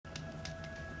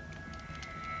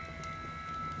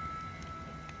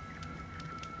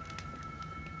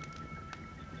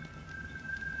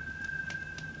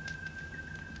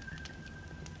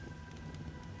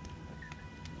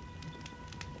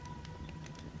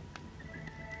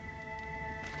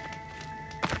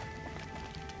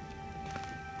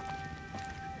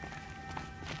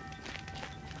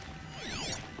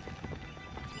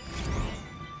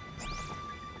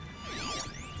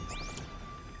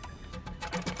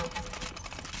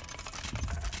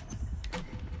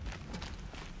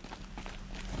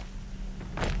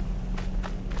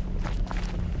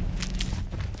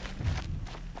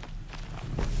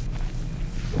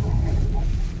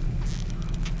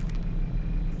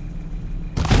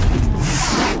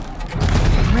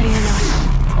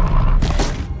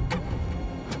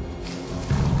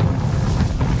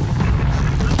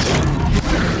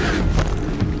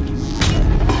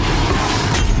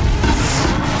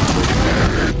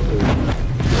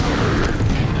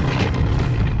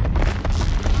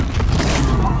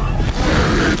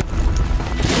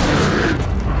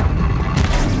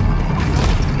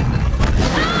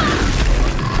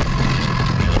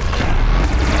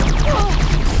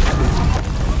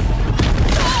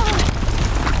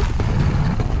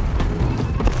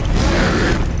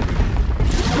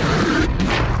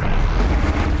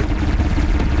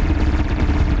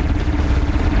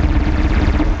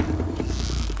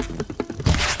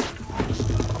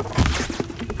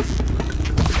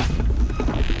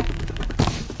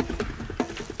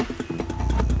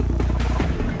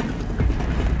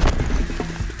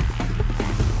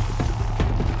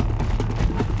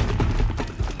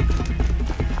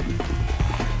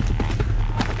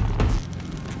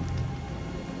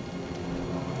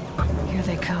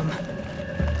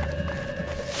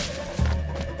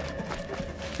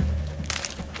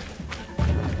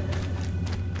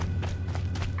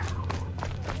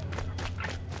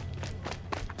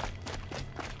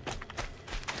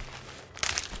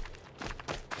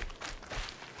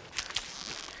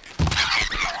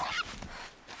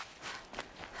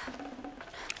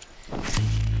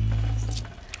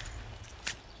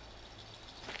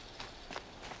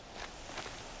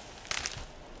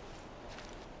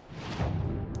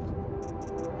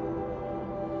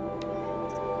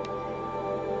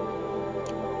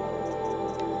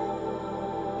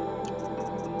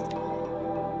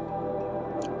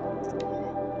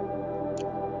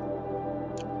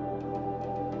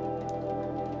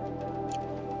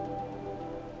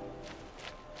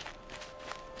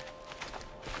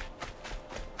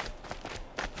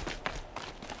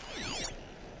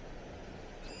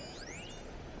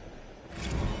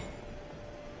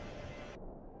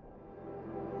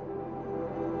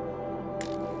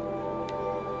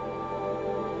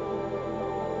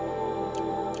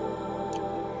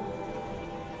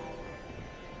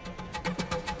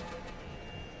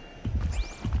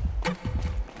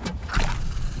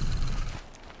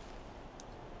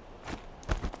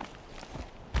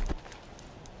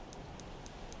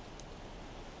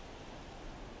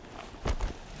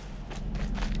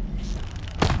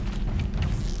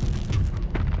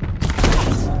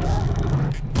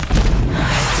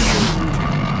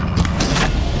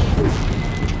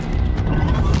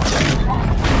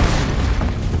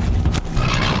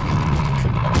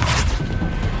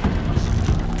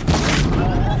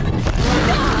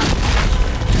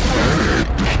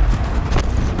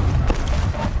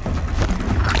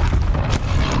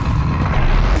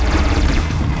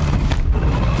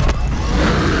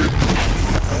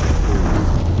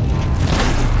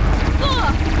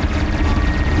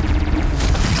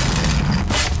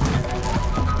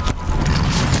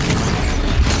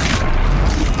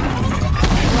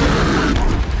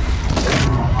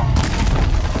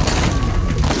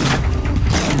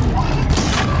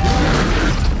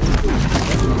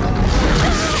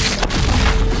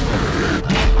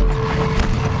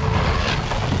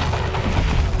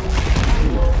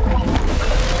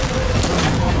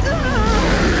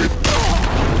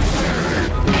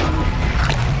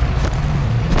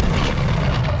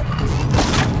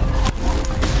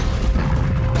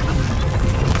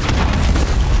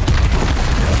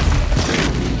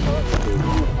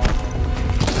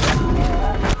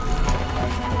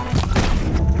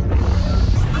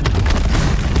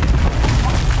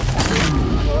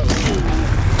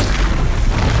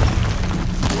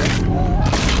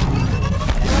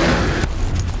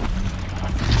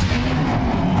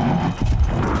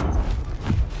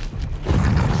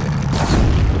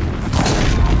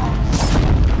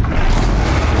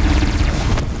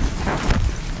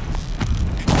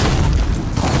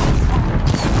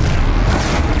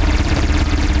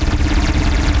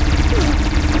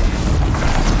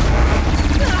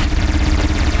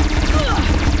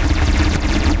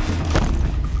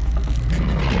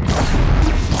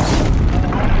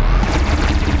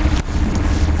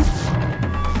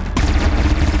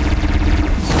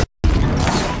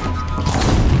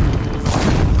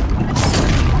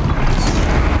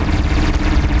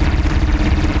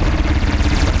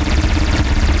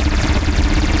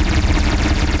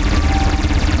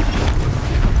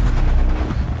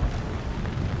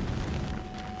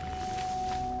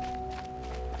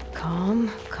Calm,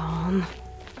 calm.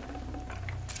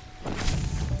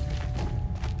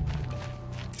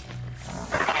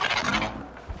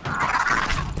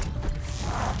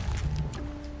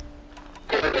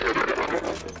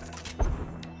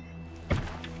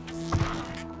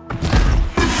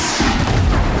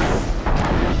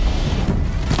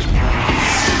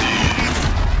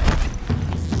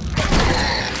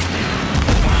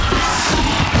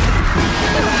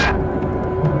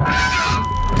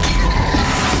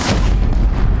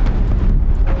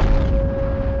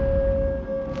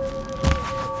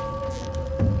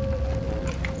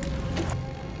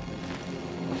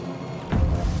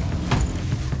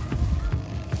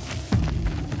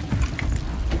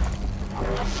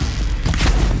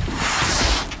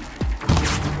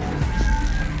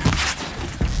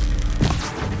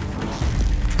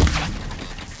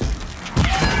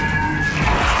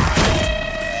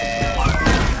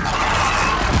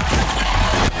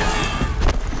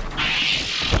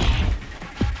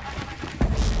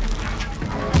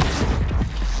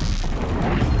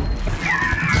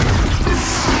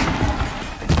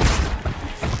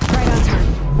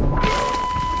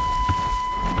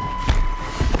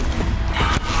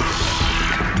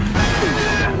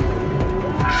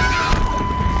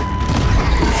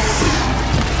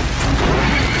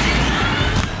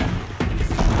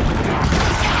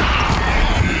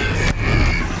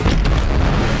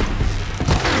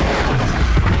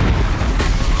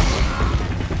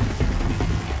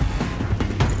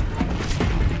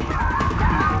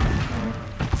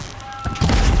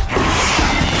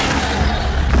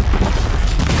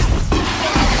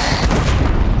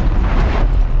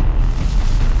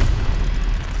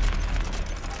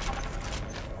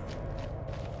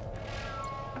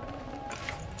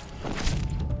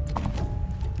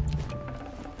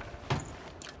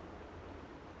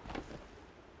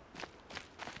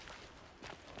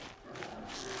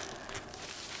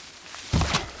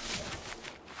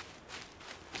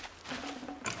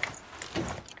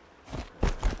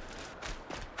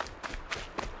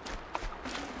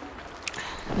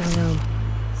 I know.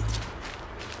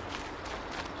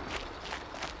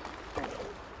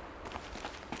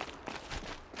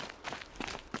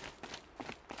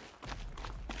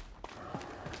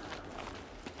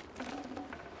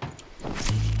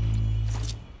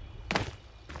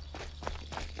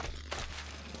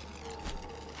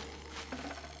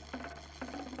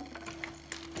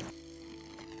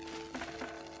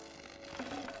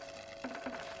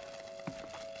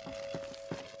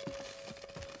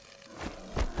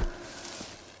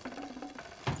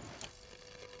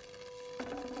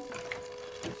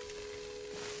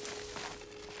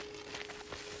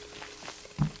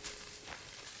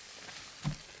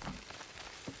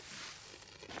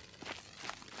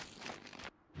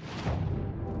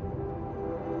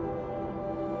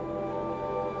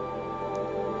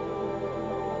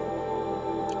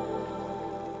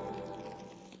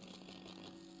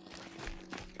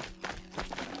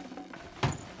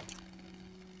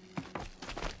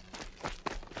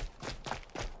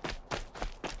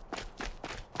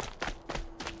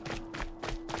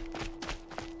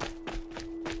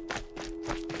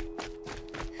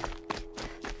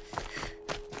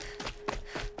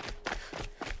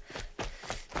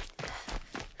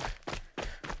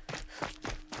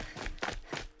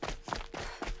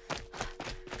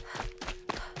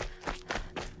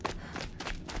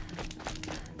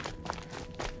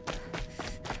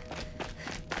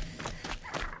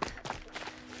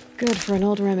 Good for an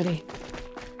old remedy.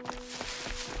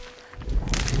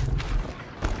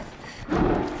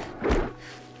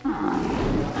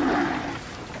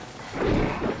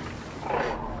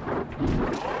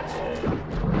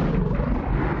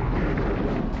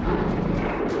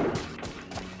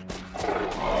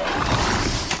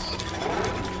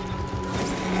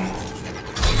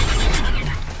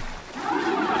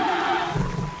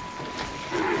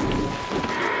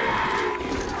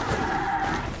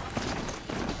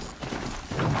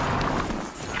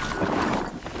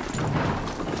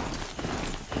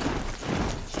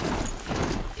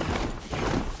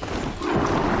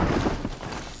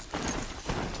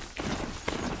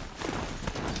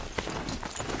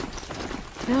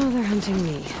 Now they're hunting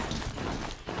me.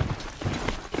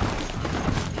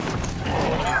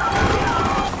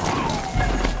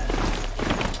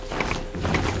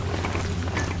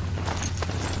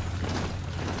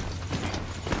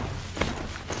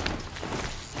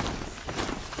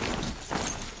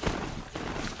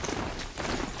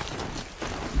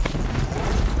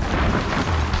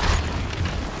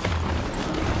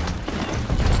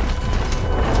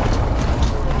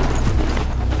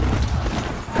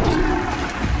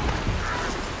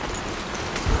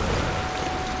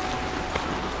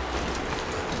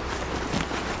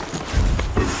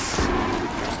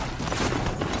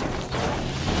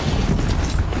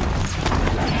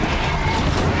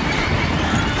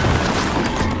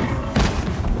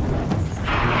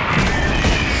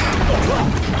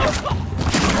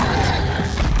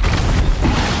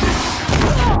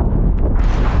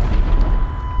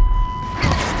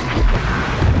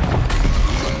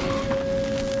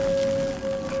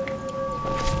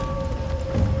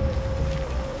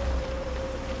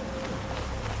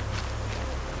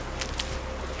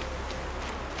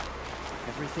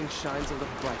 everything shines a little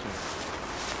brighter now.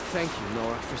 Thank you,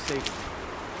 Nora, for saving me.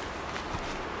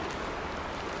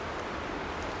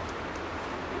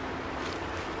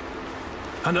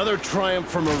 Another triumph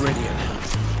for Meridian.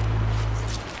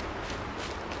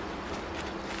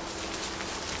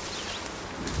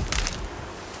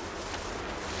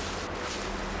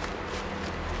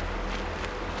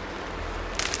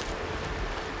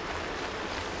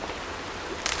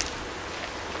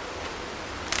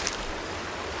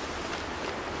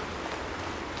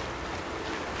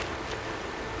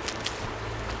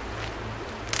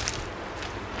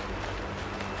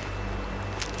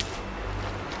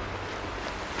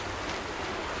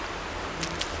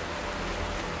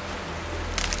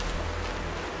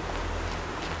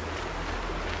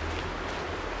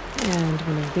 And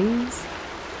one of these.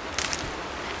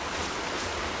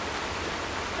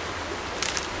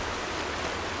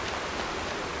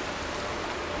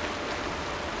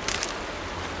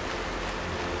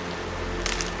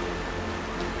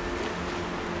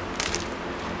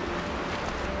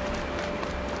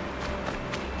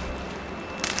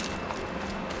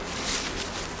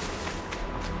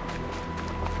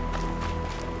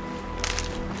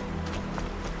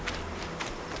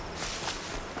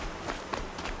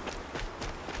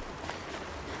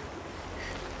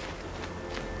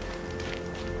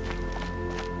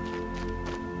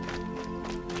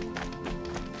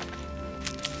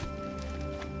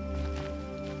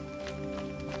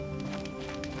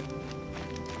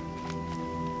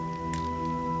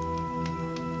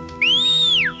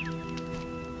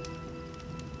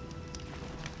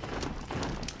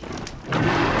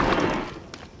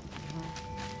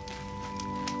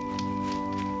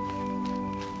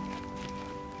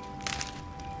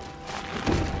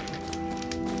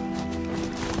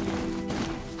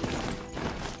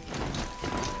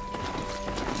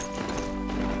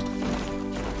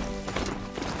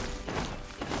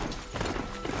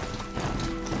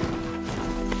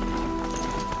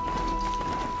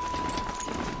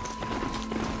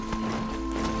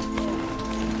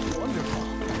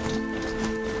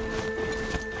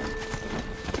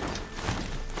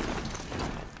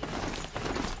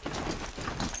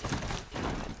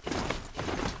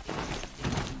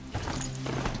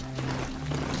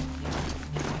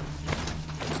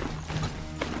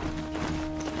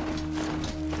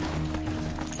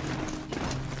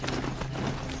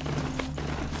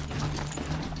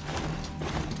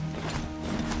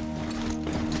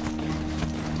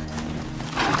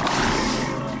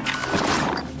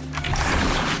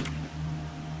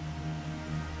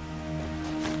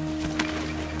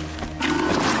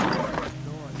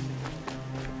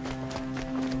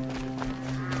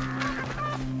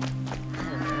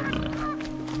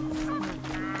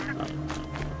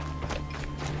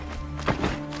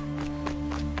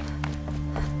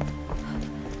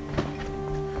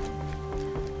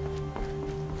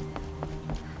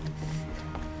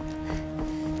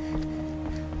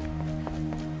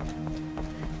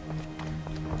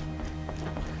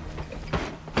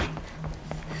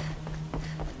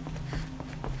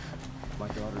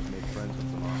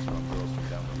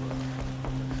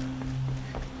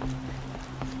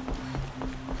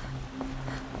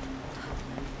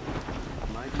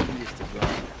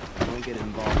 Get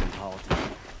involved in politics.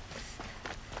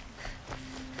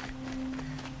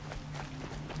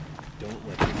 Don't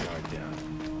let your guard down.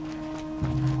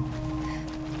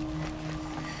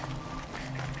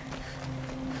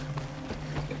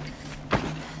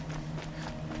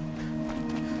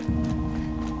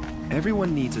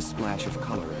 Everyone needs a splash of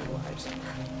color in their lives.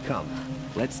 Come,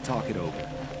 let's talk it over.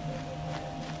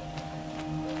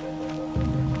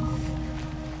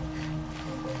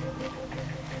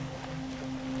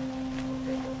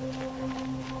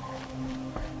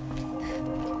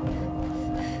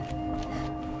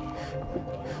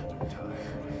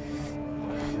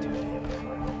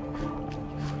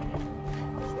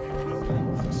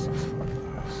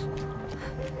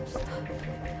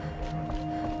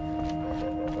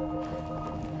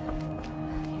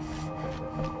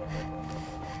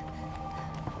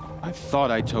 I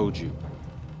thought I told you.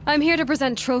 I'm here to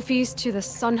present trophies to the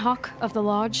Sunhawk of the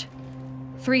Lodge.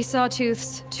 3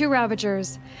 Sawtooths, 2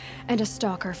 Ravagers, and a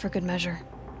Stalker for good measure.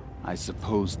 I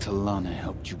suppose Talana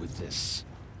helped you with this.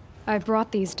 I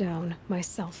brought these down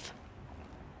myself.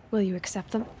 Will you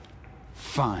accept them?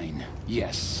 Fine,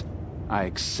 yes. I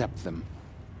accept them.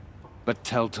 But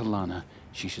tell Talana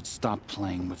she should stop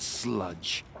playing with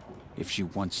sludge if she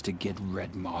wants to get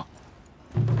Redmaw.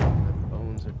 My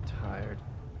bones are tired.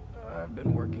 I've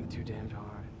been working too damned hard.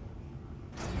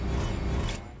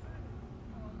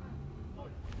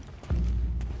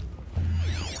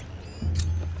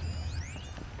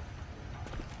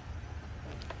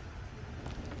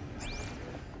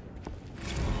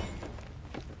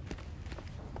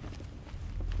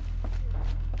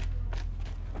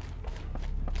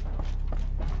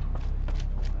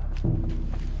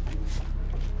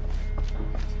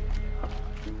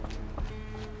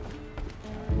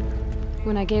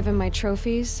 When I gave him my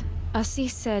trophies, Ussie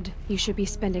said you should be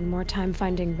spending more time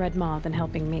finding Red Maw than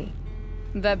helping me.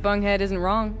 That bunghead isn't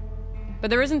wrong. But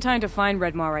there isn't time to find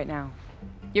Red Maw right now.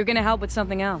 You're gonna help with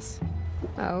something else.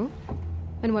 Oh?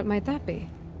 And what might that be?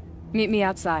 Meet me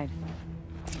outside.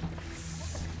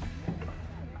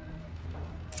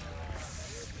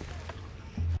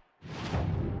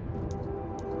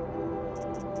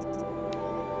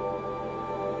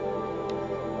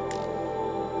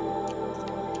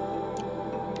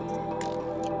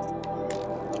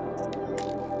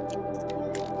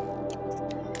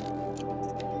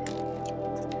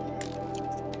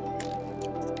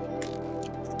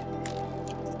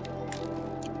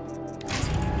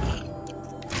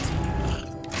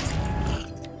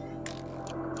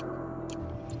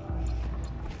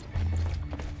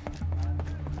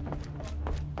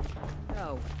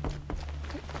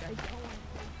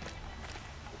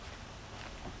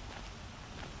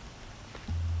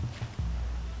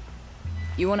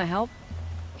 You wanna help?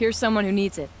 Here's someone who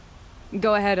needs it.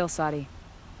 Go ahead, Ilsati.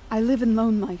 I live in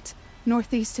Lone Light,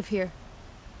 northeast of here.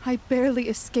 I barely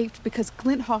escaped because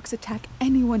Glinthawks attack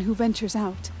anyone who ventures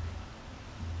out.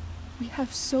 We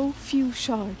have so few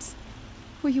shards.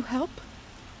 Will you help?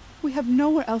 We have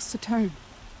nowhere else to turn.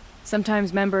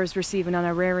 Sometimes members receive an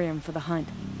honorarium for the hunt.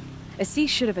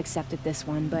 Assis should have accepted this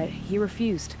one, but he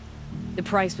refused. The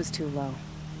price was too low.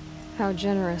 How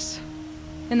generous.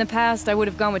 In the past, I would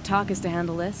have gone with Takas to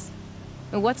handle this.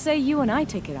 But what say you and I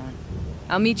take it on?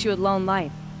 I'll meet you at Lone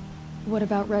Light. What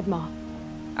about Red Maw?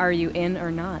 Are you in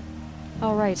or not?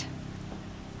 All right.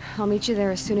 I'll meet you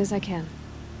there as soon as I can.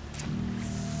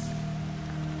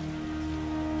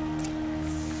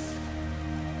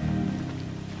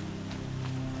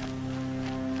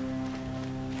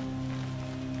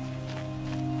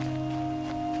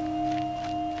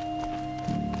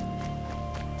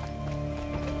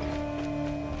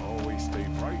 Always stay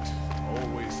bright,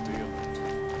 always stay alert.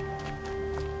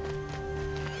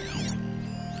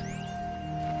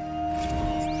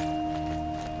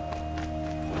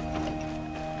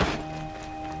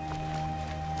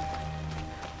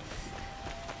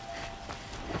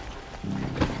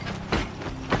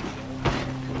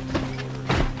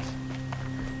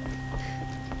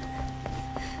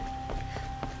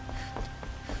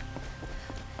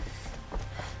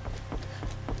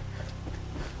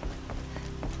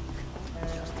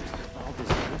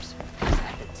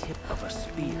 Of a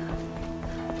spear.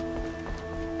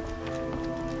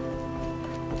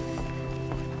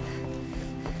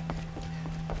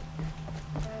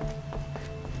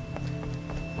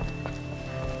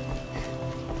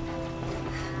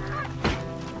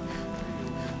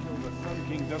 The Sun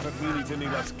King doesn't mean he's any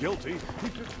less guilty. He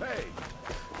should pay.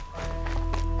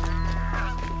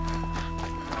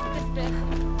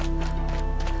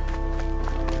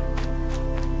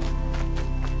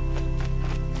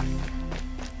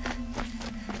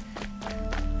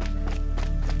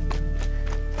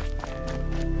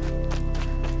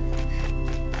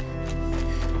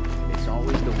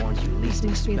 This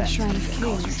must be the Shrine of Cause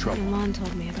you Kings trouble. Milan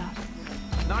told me about.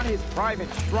 Not his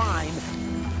private shrine.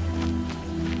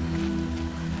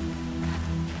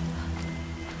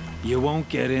 You won't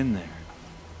get in there.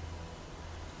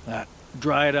 That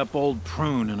dried-up old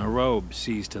prune in a robe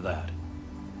sees to that.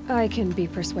 I can be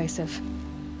persuasive.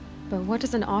 But what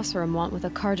does an Osram want with a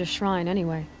Karja shrine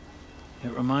anyway?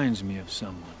 It reminds me of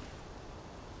someone.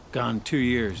 Gone 2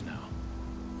 years now.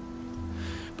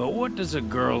 But what does a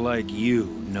girl like you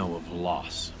know of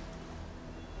loss?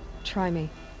 Try me.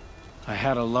 I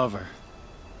had a lover.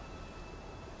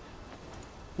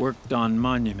 Worked on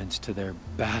monuments to their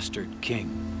bastard king.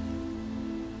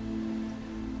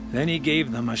 Then he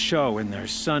gave them a show in their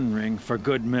sun ring for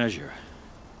good measure.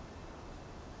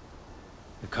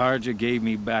 The Karja gave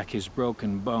me back his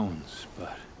broken bones,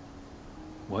 but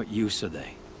what use are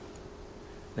they?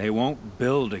 They won't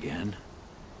build again.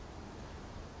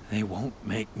 They won't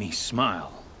make me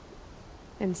smile.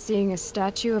 And seeing a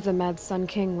statue of the Mad Sun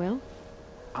King will?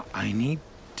 I need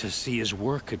to see his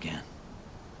work again.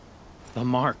 The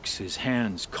marks his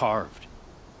hands carved.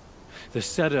 The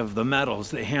set of the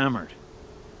metals they hammered.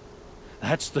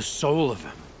 That's the soul of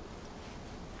him.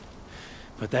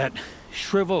 But that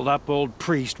shriveled up old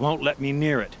priest won't let me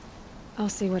near it. I'll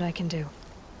see what I can do.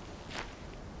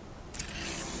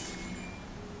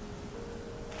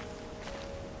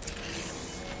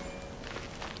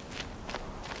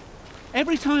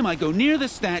 Every time I go near the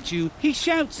statue, he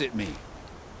shouts at me.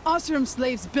 Osram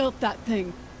slaves built that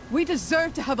thing. We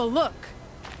deserve to have a look.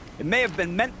 It may have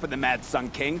been meant for the Mad Sun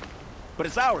King, but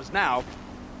it's ours now.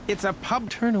 It's a pub.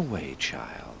 Turn away,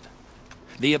 child.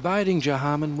 The abiding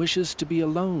Jahaman wishes to be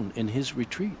alone in his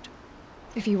retreat.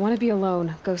 If you want to be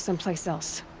alone, go someplace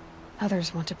else.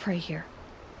 Others want to pray here.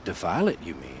 Defile it,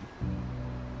 you mean?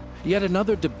 Yet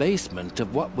another debasement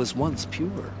of what was once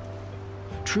pure.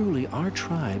 Truly, our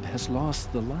tribe has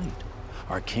lost the light.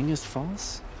 Our king is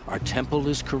false, our temple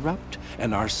is corrupt,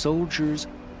 and our soldiers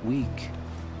weak.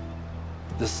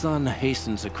 The sun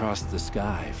hastens across the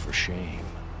sky for shame.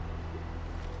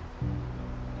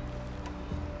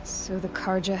 So the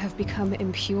Karja have become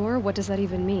impure? What does that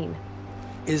even mean?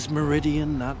 Is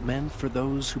Meridian not meant for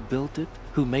those who built it,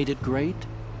 who made it great?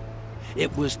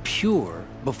 It was pure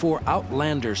before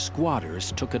Outlander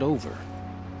squatters took it over.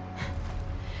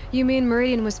 You mean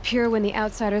Meridian was pure when the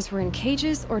outsiders were in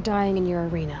cages or dying in your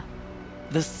arena?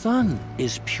 The sun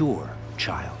is pure,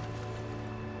 child.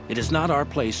 It is not our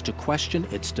place to question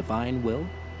its divine will,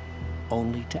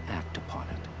 only to act upon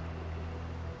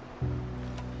it.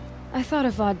 I thought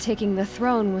Avad taking the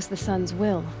throne was the sun's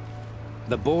will.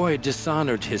 The boy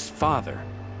dishonored his father,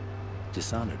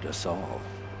 dishonored us all.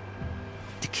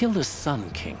 To kill the Sun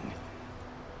King.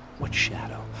 What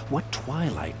shadow, what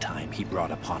twilight time he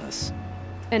brought upon us.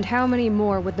 And how many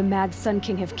more would the Mad Sun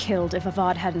King have killed if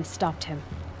Avad hadn't stopped him?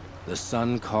 The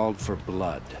sun called for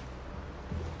blood.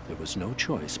 There was no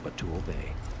choice but to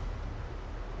obey.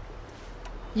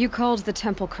 You called the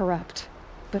temple corrupt,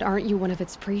 but aren't you one of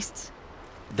its priests?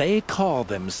 They call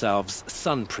themselves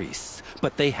sun priests,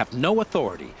 but they have no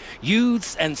authority.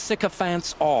 Youths and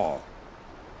sycophants all.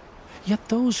 Yet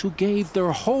those who gave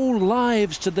their whole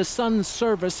lives to the sun's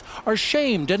service are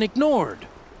shamed and ignored.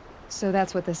 So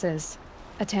that's what this is.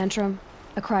 A tantrum?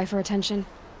 A cry for attention?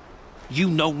 You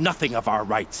know nothing of our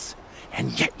rights,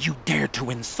 and yet you dare to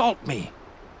insult me.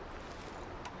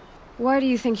 Why do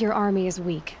you think your army is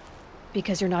weak?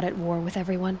 Because you're not at war with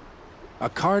everyone? A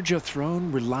Karja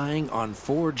throne relying on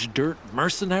forged dirt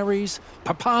mercenaries?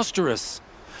 Preposterous!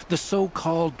 The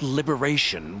so-called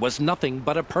liberation was nothing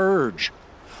but a purge.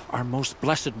 Our most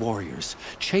blessed warriors,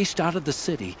 chased out of the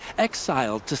city,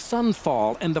 exiled to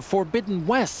Sunfall and the Forbidden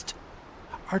West.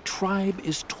 Our tribe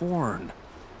is torn.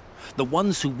 The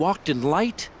ones who walked in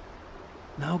light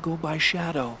now go by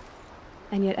shadow.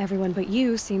 And yet everyone but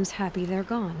you seems happy they're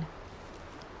gone.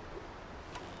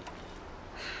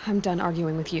 I'm done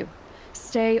arguing with you.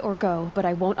 Stay or go, but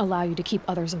I won't allow you to keep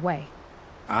others away.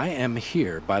 I am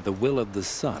here by the will of the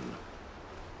sun.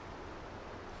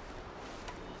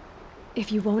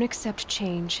 If you won't accept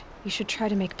change, you should try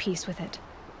to make peace with it.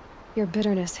 Your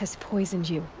bitterness has poisoned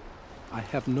you. I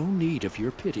have no need of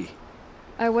your pity.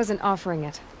 I wasn't offering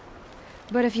it.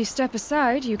 But if you step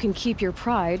aside, you can keep your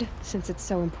pride, since it's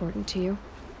so important to you.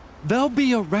 There'll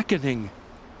be a reckoning.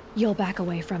 You'll back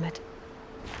away from it.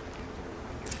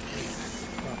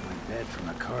 Bought my bed from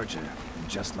a Karja, and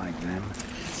just like them,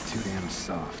 it's too damn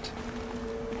soft.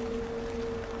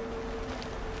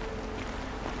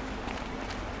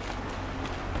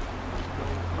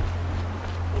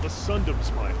 Well, the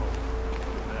Sundom's my home.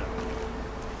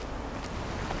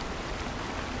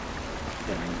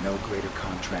 There ain't no greater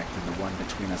contract than the one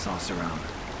between us all surround.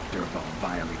 Durval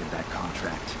violated that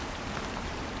contract.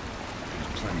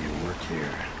 There's plenty of work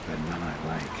here, but none I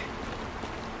like.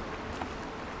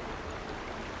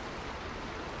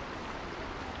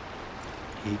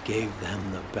 He gave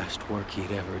them the best work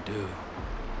he'd ever do.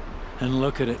 And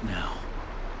look at it now.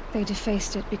 They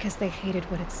defaced it because they hated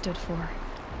what it stood for.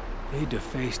 They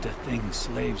defaced a thing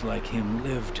slaves like him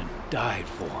lived and died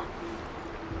for.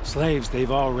 Slaves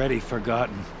they've already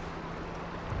forgotten.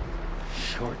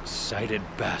 Short-sighted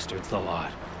bastards, the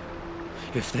lot.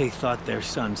 If they thought their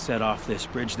son set off this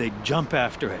bridge, they'd jump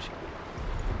after it.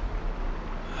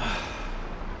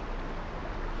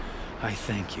 I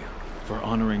thank you for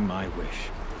honoring my wish.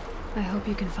 I hope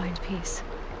you can find peace.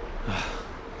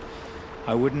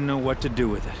 I wouldn't know what to do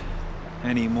with it,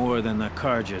 any more than the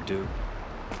Karja do.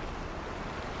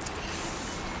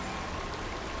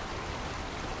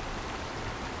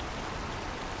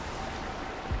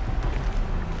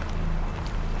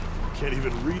 Can't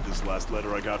even read this last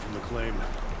letter I got from the claim.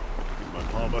 My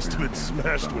paw must have been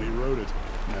smashed when he wrote it.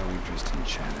 No interest in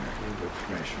chatter. Uber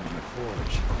fresh from the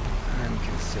forge. I'm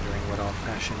considering what I'll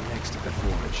fashion next at the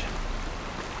forge.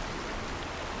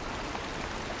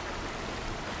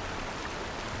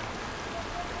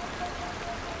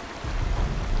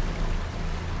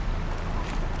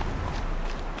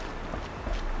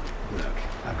 Look,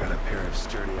 I've got a pair of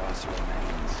sturdy Osseron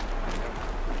hands.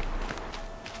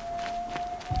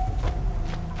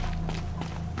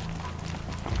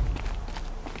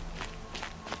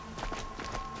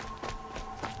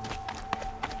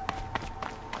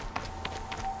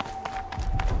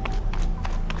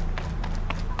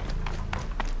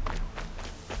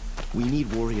 We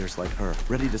need warriors like her,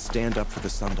 ready to stand up for the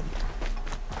Sundom.